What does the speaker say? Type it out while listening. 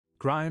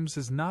Grimes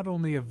is not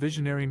only a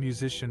visionary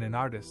musician and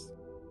artist,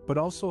 but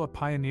also a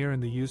pioneer in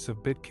the use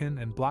of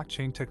Bitcoin and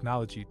blockchain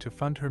technology to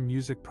fund her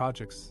music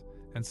projects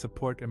and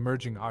support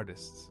emerging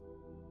artists.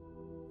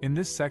 In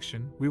this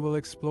section, we will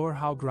explore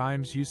how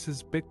Grimes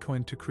uses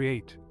Bitcoin to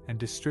create and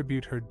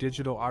distribute her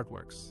digital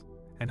artworks,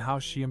 and how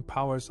she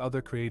empowers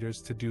other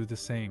creators to do the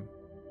same.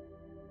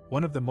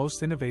 One of the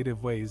most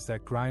innovative ways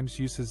that Grimes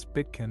uses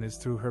Bitcoin is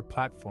through her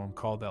platform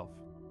called Elf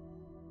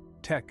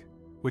Tech,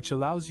 which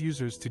allows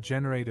users to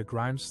generate a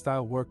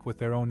Grimes-style work with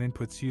their own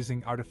inputs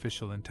using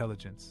artificial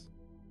intelligence.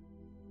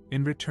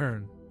 In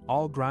return,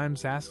 all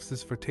Grimes asks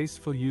is for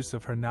tasteful use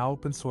of her now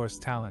open-source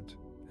talent,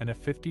 and a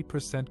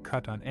 50%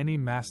 cut on any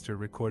master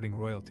recording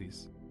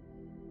royalties.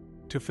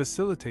 To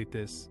facilitate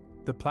this,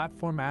 the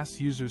platform asks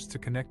users to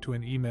connect to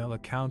an email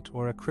account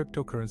or a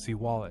cryptocurrency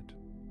wallet,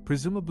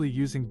 presumably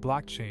using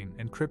blockchain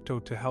and crypto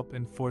to help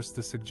enforce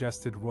the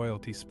suggested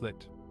royalty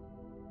split.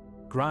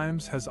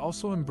 Grimes has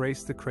also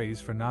embraced the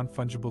craze for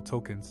non-fungible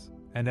tokens,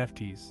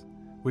 NFTs,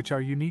 which are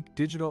unique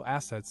digital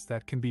assets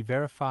that can be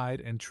verified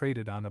and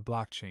traded on a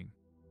blockchain.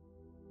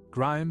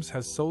 Grimes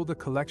has sold a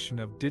collection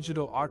of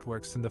digital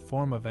artworks in the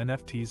form of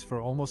NFTs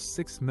for almost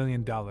 $6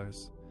 million,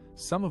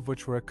 some of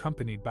which were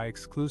accompanied by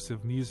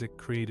exclusive music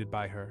created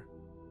by her.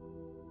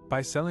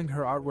 By selling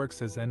her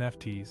artworks as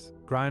NFTs,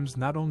 Grimes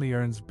not only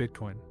earns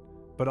Bitcoin,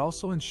 but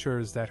also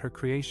ensures that her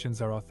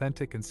creations are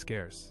authentic and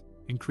scarce,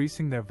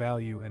 increasing their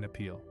value and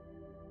appeal.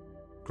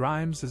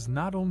 Grimes is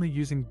not only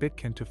using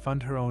Bitcoin to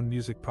fund her own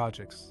music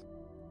projects,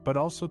 but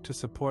also to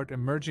support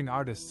emerging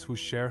artists who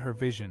share her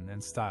vision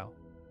and style.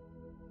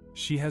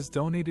 She has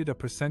donated a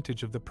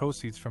percentage of the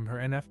proceeds from her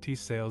NFT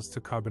sales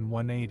to Carbon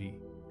 180,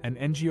 an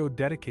NGO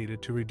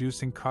dedicated to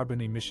reducing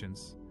carbon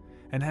emissions,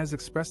 and has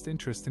expressed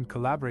interest in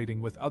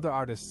collaborating with other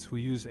artists who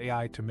use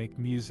AI to make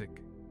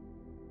music.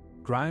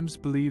 Grimes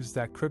believes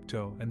that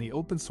crypto and the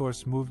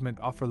open-source movement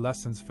offer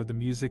lessons for the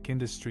music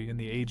industry in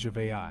the age of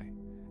AI,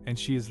 and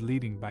she is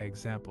leading by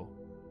example.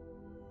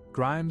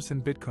 Grimes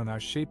and Bitcoin are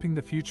shaping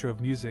the future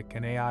of music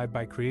and AI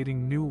by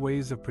creating new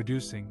ways of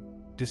producing,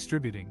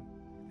 distributing,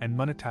 and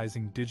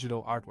monetizing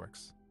digital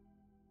artworks.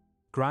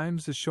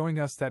 Grimes is showing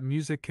us that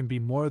music can be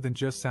more than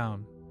just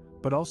sound,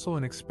 but also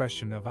an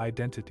expression of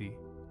identity,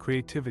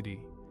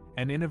 creativity,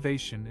 and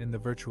innovation in the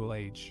virtual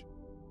age.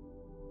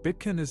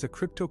 Bitcoin is a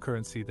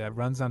cryptocurrency that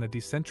runs on a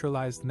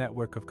decentralized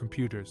network of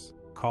computers,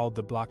 called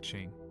the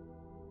blockchain.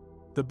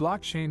 The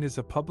blockchain is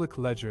a public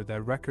ledger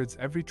that records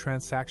every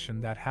transaction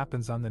that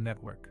happens on the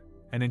network,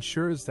 and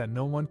ensures that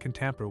no one can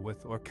tamper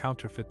with or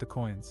counterfeit the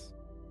coins.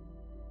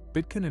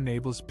 Bitcoin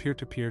enables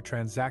peer-to-peer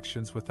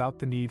transactions without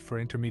the need for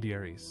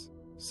intermediaries,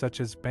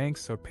 such as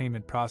banks or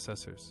payment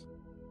processors.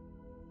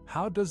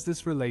 How does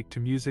this relate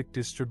to music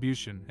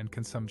distribution and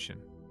consumption?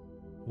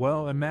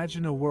 Well,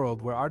 imagine a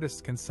world where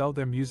artists can sell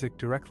their music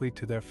directly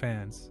to their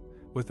fans,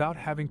 without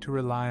having to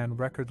rely on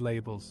record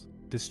labels,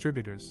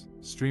 distributors,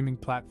 streaming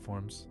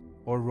platforms,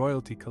 or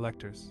royalty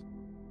collectors.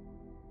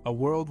 A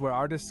world where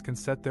artists can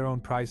set their own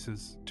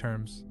prices,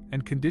 terms,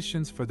 and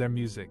conditions for their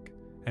music,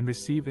 and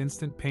receive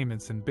instant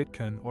payments in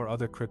Bitcoin or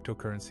other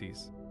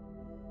cryptocurrencies.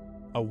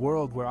 A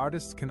world where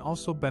artists can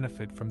also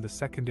benefit from the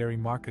secondary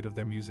market of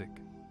their music,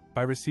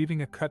 by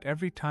receiving a cut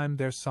every time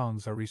their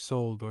songs are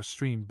resold or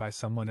streamed by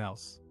someone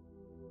else.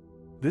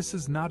 This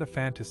is not a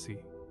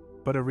fantasy,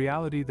 but a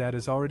reality that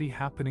is already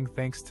happening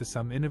thanks to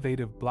some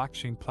innovative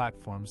blockchain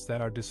platforms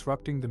that are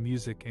disrupting the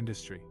music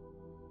industry.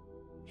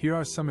 Here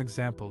are some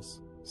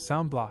examples.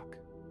 SoundBlock.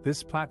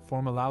 This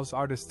platform allows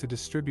artists to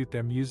distribute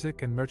their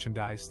music and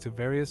merchandise to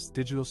various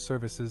digital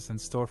services and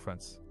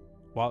storefronts,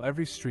 while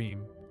every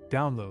stream,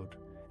 download,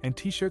 and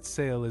t-shirt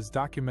sale is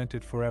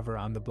documented forever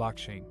on the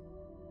blockchain.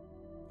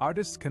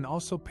 Artists can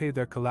also pay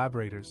their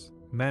collaborators,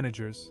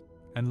 managers,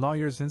 and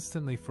lawyers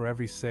instantly for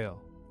every sale,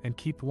 and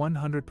keep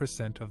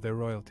 100% of their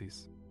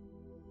royalties.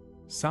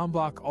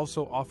 SoundBlock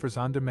also offers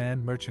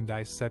on-demand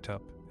merchandise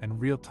setup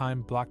and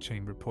real-time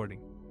blockchain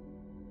reporting.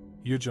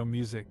 Yujo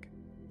Music.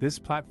 This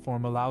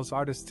platform allows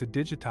artists to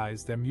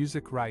digitize their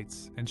music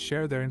rights and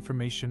share their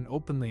information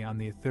openly on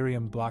the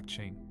Ethereum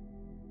blockchain.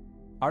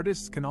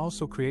 Artists can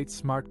also create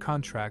smart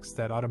contracts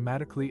that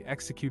automatically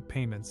execute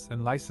payments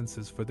and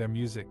licenses for their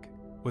music,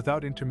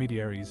 without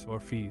intermediaries or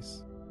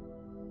fees.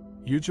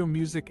 Yujo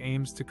Music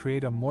aims to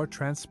create a more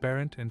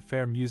transparent and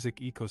fair music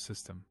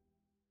ecosystem.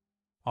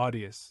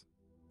 Audius.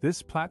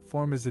 This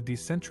platform is a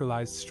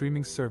decentralized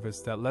streaming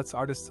service that lets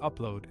artists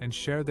upload and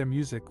share their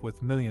music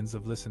with millions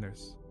of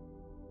listeners.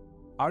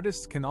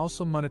 Artists can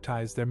also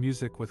monetize their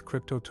music with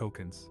crypto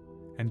tokens,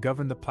 and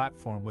govern the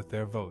platform with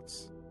their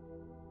votes.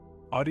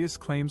 Audius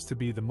claims to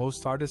be the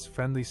most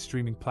artist-friendly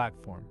streaming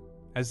platform,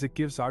 as it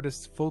gives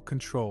artists full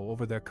control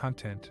over their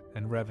content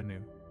and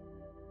revenue.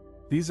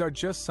 These are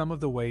just some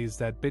of the ways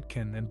that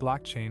Bitcoin and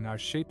blockchain are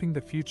shaping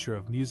the future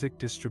of music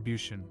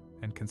distribution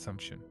and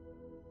consumption.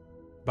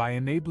 By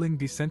enabling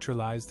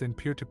decentralized and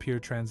peer-to-peer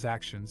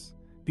transactions,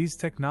 these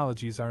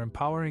technologies are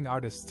empowering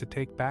artists to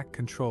take back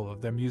control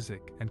of their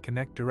music and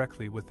connect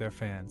directly with their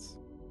fans.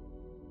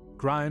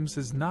 Grimes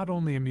is not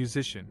only a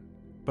musician,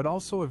 but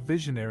also a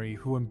visionary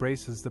who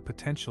embraces the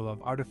potential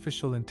of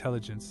artificial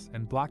intelligence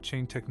and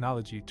blockchain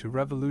technology to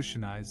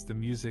revolutionize the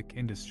music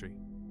industry.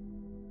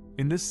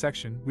 In this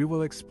section, we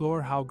will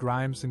explore how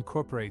Grimes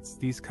incorporates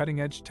these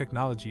cutting-edge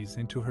technologies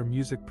into her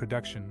music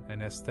production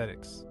and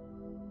aesthetics.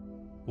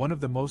 One of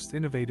the most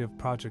innovative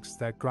projects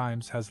that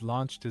Grimes has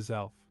launched is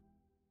Elf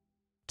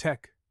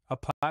Tech, a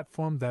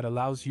platform that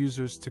allows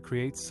users to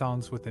create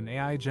songs with an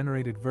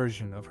AI-generated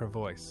version of her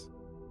voice.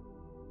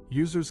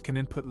 Users can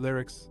input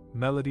lyrics,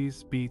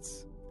 melodies,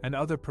 beats, and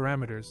other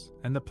parameters,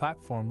 and the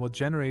platform will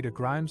generate a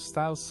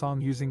Grimes-style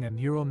song using a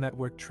neural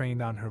network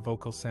trained on her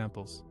vocal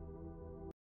samples.